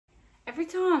Every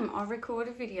time I record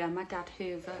a video, my dad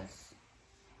hoovers.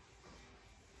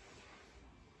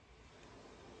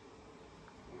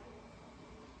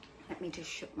 Let me just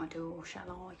shut my door,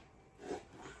 shall I?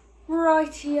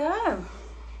 Rightio.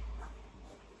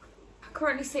 I'm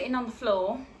currently sitting on the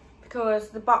floor because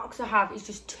the box I have is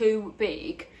just too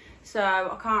big. So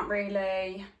I can't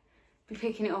really be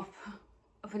picking it up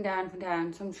and down, up and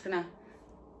down. So I'm just gonna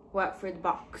work through the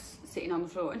box sitting on the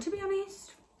floor. And to be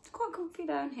honest, it's quite comfy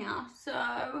down here.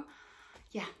 So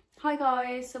yeah. Hi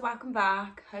guys, so welcome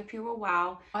back. Hope you're all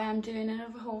well. I am doing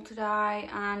another haul today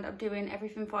and I'm doing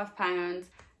everything £5.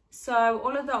 So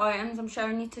all of the items I'm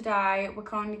showing you today were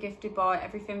kindly gifted by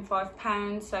Everything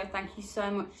 £5. So thank you so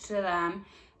much to them.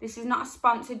 This is not a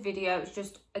sponsored video, it's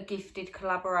just a gifted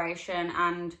collaboration,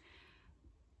 and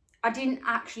I didn't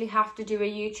actually have to do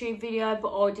a YouTube video,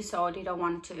 but I decided I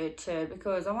wanted to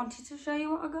because I wanted to show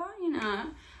you what I got, you know.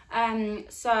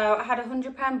 So I had a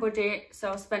 £100 budget,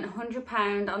 so I spent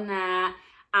 £100 on there,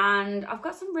 and I've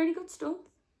got some really good stuff.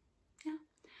 Yeah.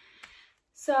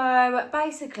 So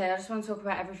basically, I just want to talk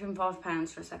about Everything £5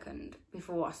 for a second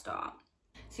before I start.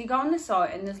 So you go on the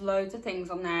site and there's loads of things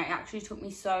on there. It actually took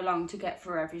me so long to get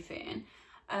through everything.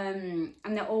 And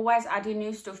they're always adding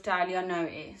new stuff daily, I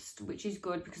noticed, which is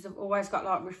good because they've always got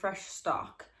like refreshed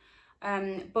stock.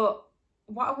 But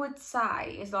what I would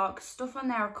say is like stuff on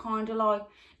there are kind of like,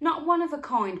 not one of a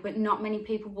kind, but not many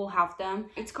people will have them.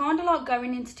 It's kind of like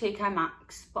going into TK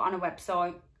Maxx, but on a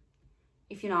website,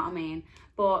 if you know what I mean.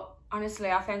 But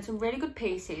honestly, I found some really good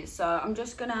pieces. So I'm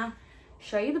just gonna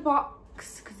show you the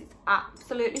box because it's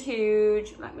absolutely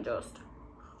huge. Let me just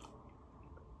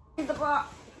see the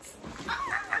box.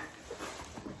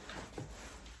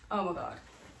 Oh my god.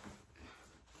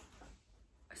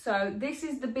 So this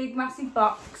is the big massive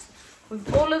box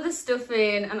with all of the stuff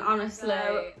in, and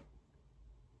honestly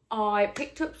I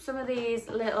picked up some of these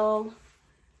little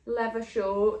leather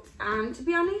shorts, and to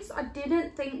be honest I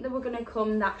didn't think they were going to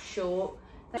come that short.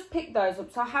 I just picked those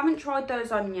up, so I haven't tried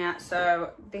those on yet,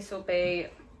 so this will be,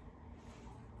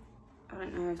 I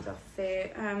don't know if they'll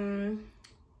fit.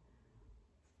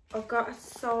 I've got a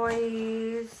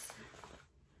size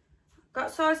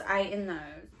 8 in those.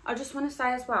 I just want to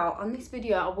say as well, on this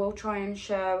video I will try and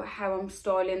show how I'm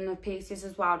styling the pieces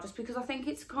as well, just because I think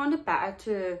it's kind of better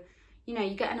to, you know,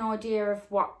 you get an idea of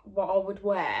what I would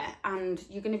wear, and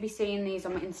you're going to be seeing these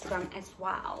on my Instagram as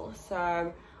well.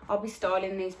 So I'll be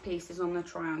styling these pieces on the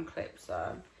try on clip.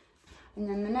 So, and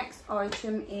then the next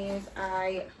item is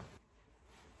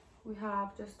we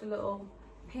have just a little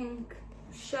pink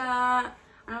shirt.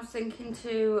 And I was thinking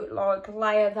to like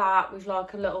layer that with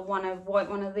like a little white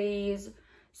one of these,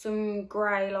 some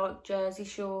grey like jersey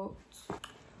shorts.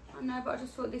 I know, but I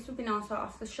just thought this would be nice like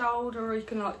off the shoulder, or you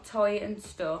can like tie it and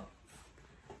stuff.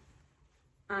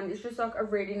 And it's just like a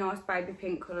really nice baby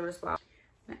pink colour as well.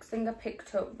 Next thing I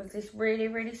picked up was this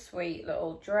really sweet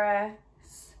little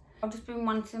dress. I've just been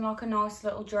wanting like a nice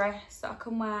little dress that I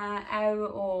can wear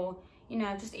out, or you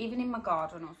know, just even in my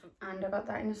garden or something. And I got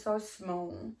that in a size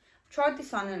small. Tried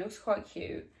this on and it looks quite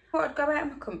cute. I thought I'd go out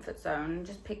of my comfort zone and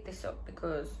just pick this up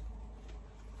because,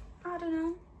 I don't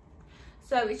know.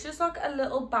 So it's just like a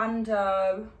little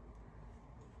bandeau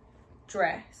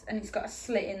dress, and it's got a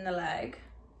slit in the leg.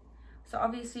 So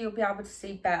obviously you'll be able to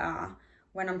see better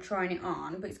when I'm trying it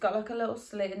on, but it's got like a little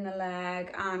slit in the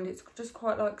leg, and it's just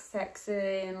quite like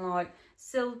sexy and like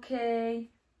silky.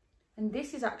 And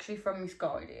this is actually from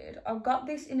Misguided. I've got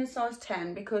this in a size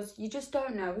 10 because you just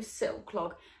don't know with silk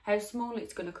like how small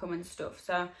it's going to come and stuff.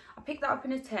 So I picked that up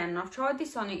in a 10. I've tried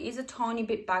this on. It is a tiny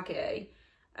bit baggy.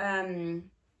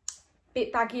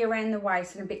 Bit baggy around the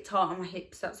waist and a bit tight on my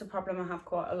hips. That's a problem I have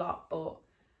quite a lot. But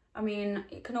I mean,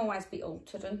 it can always be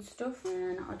altered and stuff.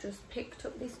 And I just picked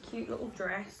up this cute little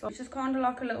dress. It's just kind of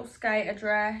like a little skater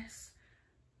dress,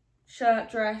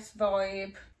 shirt dress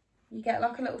vibe. You get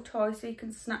like a little tie so you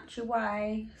can snatch your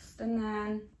waist, and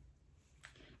then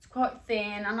it's quite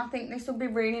thin, and I think this will be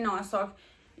really nice. Like,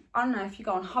 I don't know, if you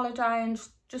go on holiday and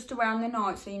just around the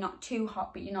night, so you're not too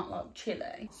hot but you're not like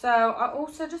chilly. So I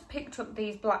also just picked up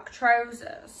these black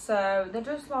trousers. So they're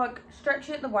just like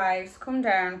stretchy at the waist, come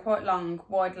down, quite long,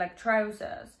 wide leg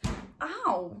trousers.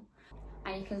 Ow!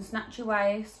 And you can snatch your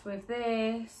waist with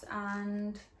this,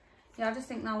 and yeah, I just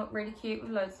think they'll look really cute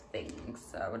with loads of things.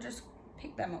 So I just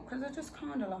pick them up because they're just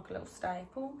kind of like a little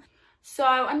staple. So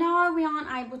I know we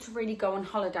aren't able to really go on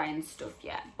holiday and stuff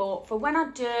yet, but for when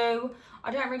I do,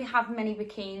 I don't really have many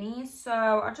bikinis, so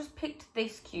I just picked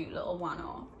this cute little one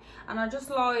up, and I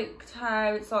just liked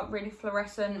how it's like really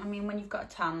fluorescent. I mean, when you've got a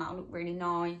tan, that'll look really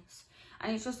nice.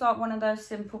 And it's just like one of those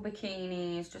simple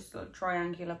bikinis, just a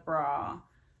triangular bra.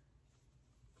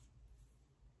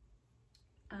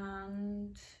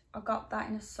 and I got that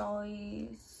in a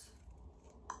size.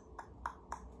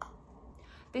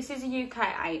 This is a UK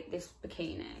 8, this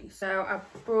bikini. So I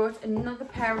brought another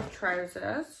pair of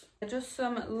trousers. They're just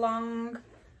some long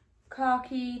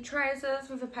khaki trousers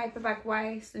with a paper bag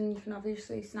waist, and you can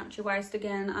obviously snatch your waist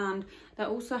again, and they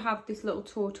also have this little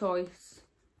tortoise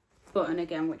button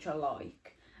again, which I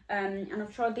like. And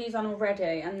I've tried these on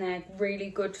already, and they're really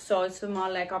good size for my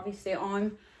leg. Obviously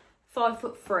I'm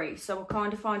 5'3", so I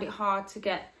kind of find it hard to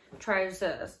get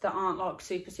trousers that aren't like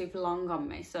super long on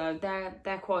me, so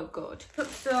they're quite good. Took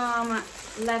some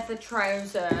leather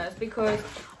trousers because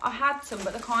I had some,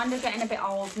 but they're kind of getting a bit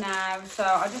old now, so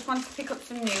I just wanted to pick up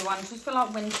some new ones just for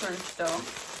like winter and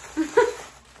stuff.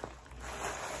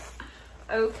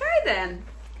 Okay then,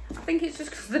 I think it's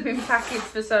just because they've been packaged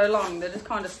for so long, they're just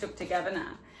kind of stuck together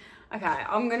now. Okay,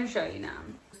 I'm going to show you now.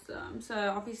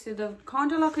 So obviously they're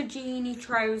kind of like a jeany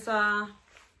trouser,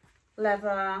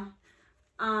 leather,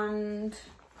 and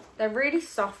they're really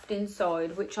soft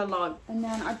inside, which I like. And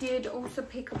then I did also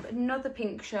pick up another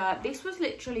pink shirt. This was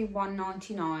literally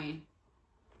 $1.99.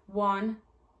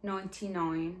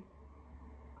 $1.99.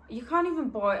 You can't even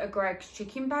buy a Greg's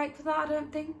chicken bake for that, I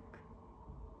don't think.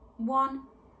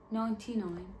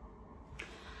 $1.99.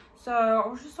 So I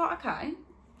was just like, okay,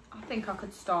 I think I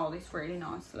could style this really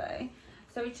nicely.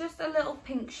 So it's just a little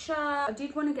pink shirt. I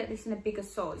did want to get this in a bigger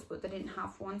size, but they didn't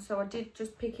have one, so I did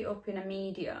just pick it up in a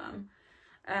medium.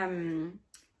 And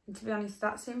to be honest,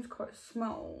 that seems quite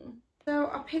small. So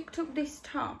I picked up this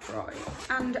top, right?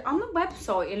 And on the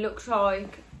website, it looks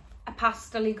like a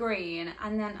pastel green,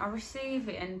 and then I receive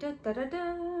it and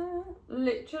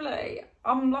literally,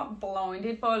 I'm like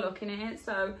blinded by looking at it.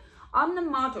 So on the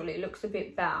model, it looks a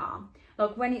bit better.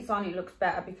 Like when it's on, it looks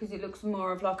better because it looks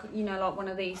more of like, you know, like one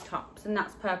of these tops, and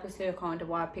that's purposely kind of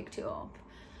why I picked it up.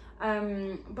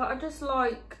 But I just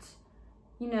liked,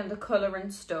 you know, the colour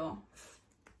and stuff.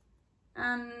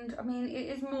 And I mean,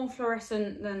 it is more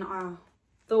fluorescent than I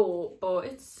thought, but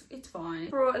it's fine. I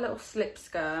brought a little slip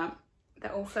skirt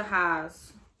that also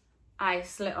has a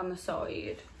slit on the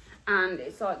side, and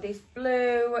it's like this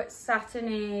blue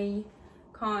satiny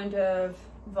kind of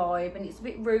vibe, and it's a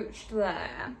bit ruched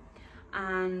there,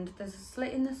 and there's a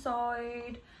slit in the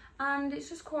side, and it's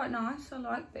just quite nice. I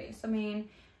like this. I mean,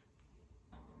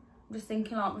 I'm just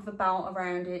thinking like with a belt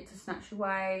around it to snatch your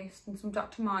waist and some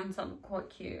Dr. Mines that look quite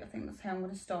cute. I think that's how I'm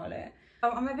going to style it. So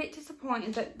I'm a bit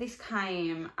disappointed that this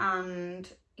came and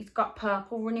it's got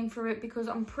purple running through it, because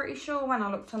I'm pretty sure when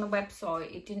I looked on the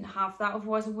website it didn't have that,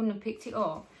 otherwise I wouldn't have picked it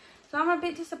up. So I'm a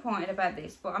bit disappointed about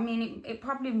this, but I mean it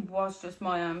probably was just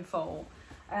my own fault.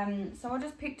 So I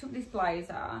just picked up this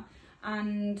blazer,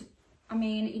 and I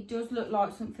mean it does look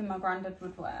like something my granddad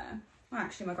would wear. Well,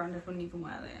 actually my granddad wouldn't even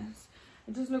wear this.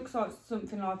 It just looks like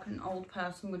something like an old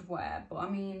person would wear, but I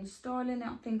mean styling it,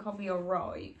 I think I'll be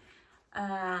alright.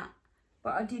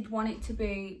 But I did want it to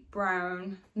be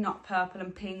brown, not purple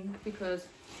and pink, because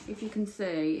if you can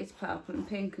see, it's purple and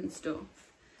pink and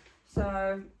stuff.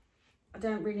 So I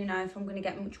don't really know if I'm going to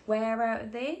get much wear out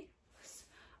of this.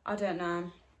 I don't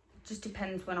know. It just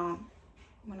depends when I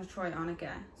try it on, I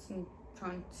guess, and try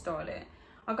and style it.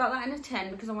 I got that in a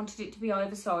 10 because I wanted it to be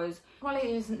oversized.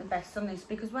 Quality isn't the best on this,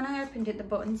 because when I opened it, the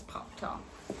buttons popped off.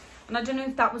 And I don't know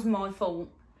if that was my fault,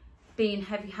 being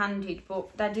heavy-handed,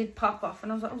 but they did pop off,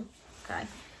 and I was like, oh. Okay,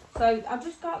 so I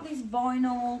just got this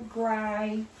vinyl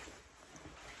grey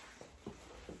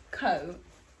coat,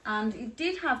 and it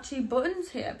did have 2 buttons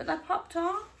here, but they popped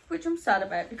off, which I'm sad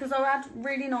about, because I had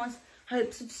really nice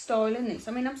hopes of styling this.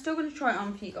 I mean, I'm still going to try it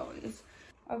on for you guys.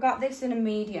 I got this in a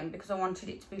medium because I wanted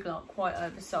it to be like quite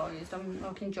oversized. I'm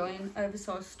like enjoying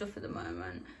oversized stuff at the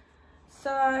moment.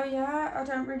 So yeah, I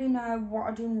don't really know what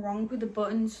I'm doing wrong with the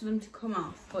buttons for them to come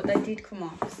off, but they did come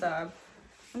off, so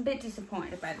I'm a bit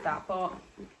disappointed about that. But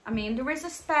I mean, there is a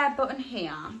spare button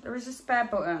here. There is a spare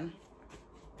button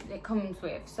it comes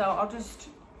with, so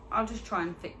I'll just try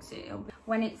and fix it.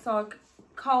 When it's like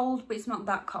cold, but it's not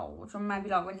that cold, or maybe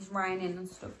like when it's raining and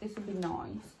stuff, this would be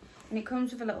nice. And it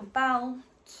comes with a little belt,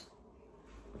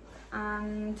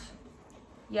 and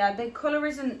yeah, the colour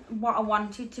isn't what I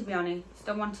wanted, to be honest.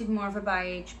 I wanted more of a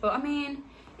beige, but I mean,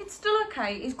 it's still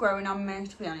okay. It's growing on me,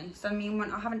 to be honest. I mean,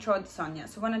 I haven't tried this on yet,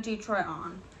 so when I do try it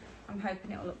on, I'm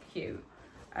hoping it'll look cute.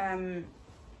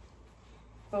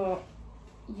 But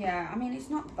yeah, I mean, it's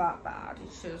not that bad.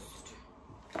 It's just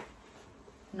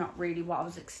not really what I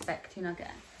was expecting, I guess.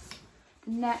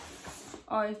 Next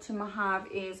item I have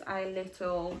is a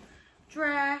little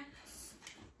dress.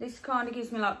 This kind of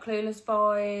gives me like Clueless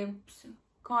vibes,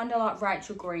 kind of like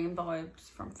Rachel Green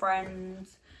vibes from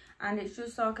Friends. And it's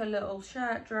just like a little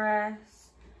shirt dress.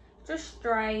 just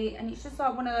straight, and it's just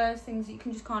like one of those things that you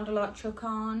can just kind of like chuck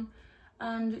on,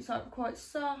 and it's like quite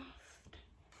soft.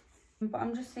 But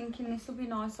I'm just thinking this will be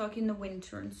nice like in the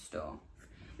winter and stuff.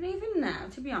 And even now,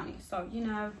 to be honest, like, you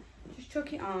know, just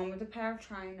chuck it on with a pair of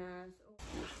trainers.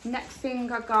 Next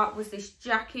thing I got was this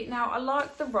jacket. Now, I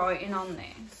like the writing on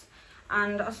this,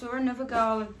 and I saw another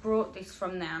girl had brought this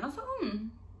from there, and I was like,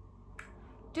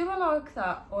 do I like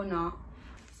that or not?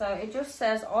 So it just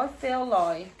says, I feel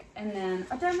like, and then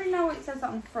I don't really know what it says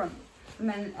on the front,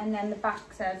 and then the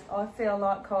back says, I feel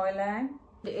like KHAKI.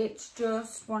 It's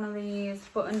just one of these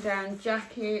button-down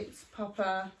jackets,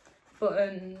 popper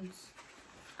buttons,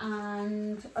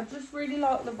 and I just really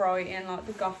like the writing, like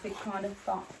the gothic kind of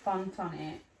font on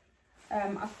it.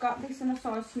 I've got this in a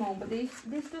size small, but this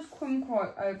does come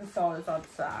quite oversized, I'd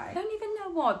say. I don't even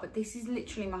know why, but this is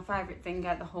literally my favourite thing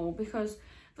at the haul, because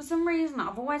for some reason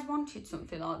I've always wanted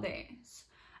something like this,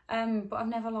 but I've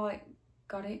never like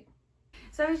got it.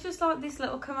 So it's just like this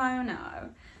little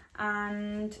kimono,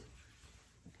 and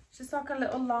it's just like a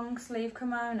little long sleeve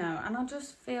kimono, and I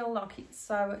just feel like it's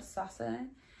so sassy,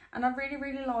 and I really,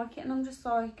 really like it. And I'm just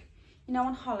like, you know,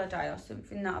 on holiday or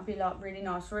something, that'd be like really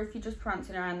nice, or if you're just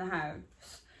prancing around the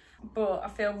house. But I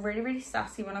feel really, really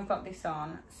sassy when I've got this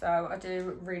on, so I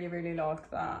do really, really like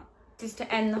that. Just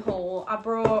to end the haul, I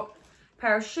brought a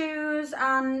pair of shoes,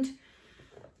 and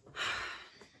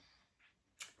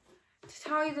to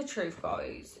tell you the truth,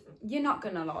 guys, you're not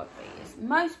gonna like these.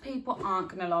 Most people aren't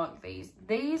gonna like these.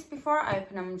 Before I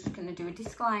open them, I'm just gonna do a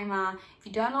disclaimer. If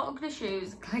you don't like ugly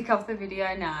shoes, click off the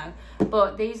video now.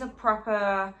 But these are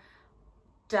proper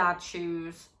dad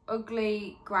shoes,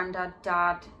 ugly granddad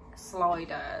dad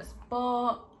sliders.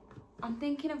 But I'm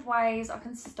thinking of ways I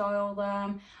can style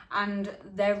them, and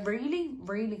they're really,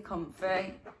 really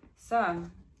comfy. So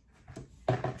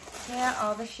here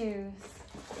are the shoes.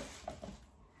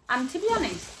 And to be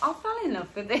honest, I fell in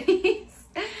love with these.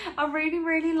 I really,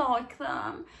 really like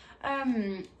them.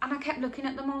 And I kept looking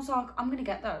at them. I was like, I'm going to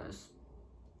get those.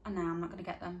 And now I'm not going to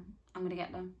get them. I'm going to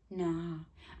get them. No.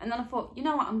 And then I thought, you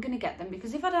know what? I'm going to get them,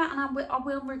 because if I don't, and I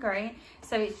will regret.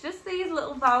 So it's just these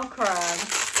little Velcro.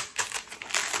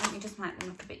 Let me just make them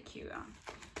look a bit cuter.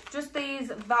 Just these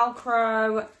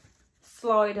Velcro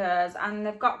sliders. And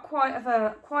they've got quite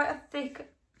a thick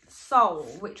sole,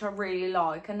 which I really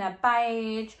like, and they're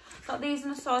beige. Got these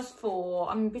in a size 4.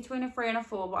 I'm between a 3 and a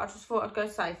 4, but I just thought I'd go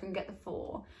safe and get the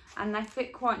 4, and they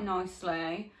fit quite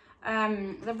nicely.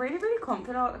 They're really, really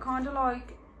comfy. Like, they're kind of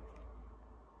like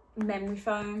memory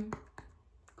foam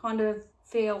kind of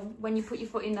feel when you put your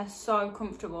foot in. They're so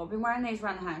comfortable. I've been wearing these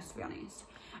around the house, to be honest,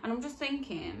 and I'm just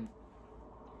thinking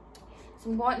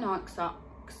some white Nike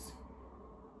socks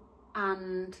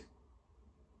and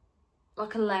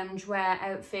like a loungewear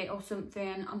outfit or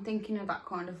something. I'm thinking of that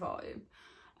kind of vibe.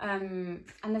 And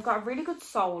they've got a really good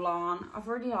sole on. I've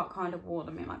already like kind of wore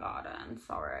them in my garden,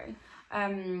 sorry.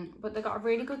 But they've got a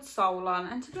really good sole on,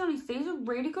 and to be honest, these are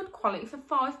really good quality for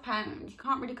 £5. You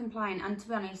can't really complain. And to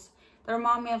be honest, they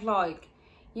remind me of, like,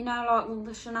 you know, like all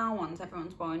the Chanel ones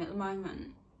everyone's buying at the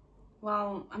moment.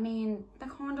 Well, I mean, they're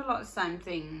kind of like the same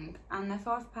thing, and they're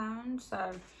 £5,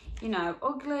 so, you know,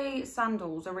 ugly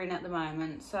sandals are in at the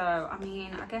moment. So, I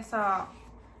mean, I guess I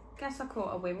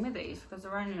caught a win with these, because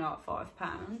they're only like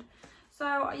 £5.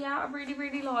 So, yeah, I really,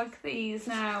 really like these.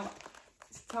 Now,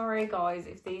 sorry guys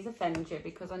if these offend you,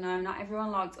 because I know not everyone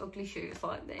likes ugly shoes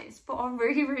like this, but I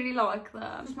really, really like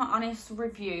them. Just my honest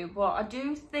review, but I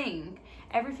do think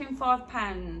everything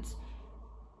 £5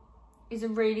 is a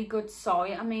really good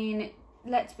site. I mean,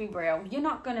 let's be real, you're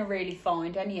not going to really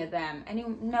find any of them.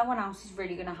 No one else is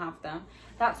really going to have them.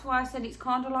 That's why I said it's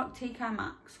kind of like TK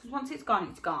Maxx, because once it's gone,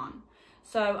 it's gone.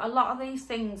 So a lot of these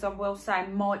things I will say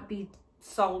might be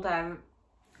sold out,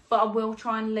 but I will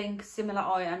try and link similar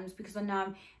items, because I know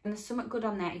when there's something good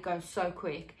on there, it goes so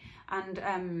quick.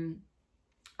 And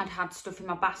I'd had stuff in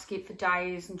my basket for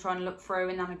days and trying to look through,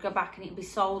 and then I'd go back and it'd be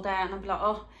sold out, and I'd be like,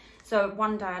 oh. So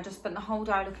one day I just spent the whole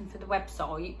day looking for the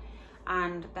website,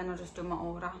 and then I just done my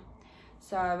order.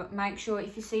 So make sure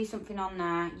if you see something on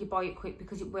there, you buy it quick,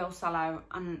 because it will sell out.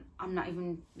 And I'm not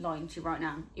even lying to you right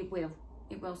now, it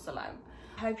will sell out.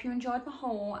 I hope you enjoyed my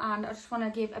haul, and I just want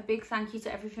to give a big thank you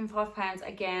to Everything £5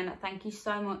 again. Thank you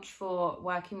so much for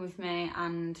working with me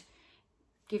and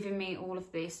giving me all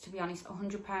of this. To be honest,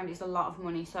 £100 is a lot of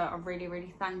money, so I really,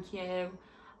 really thank you.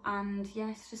 And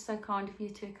yeah, it's just so kind of you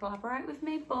to collaborate with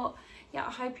me. But yeah, I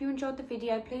hope you enjoyed the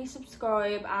video. Please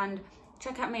subscribe and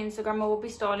check out my Instagram. I will be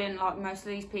styling like most of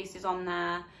these pieces on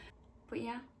there. But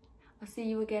yeah, I'll see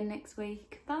you again next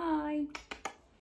week. Bye.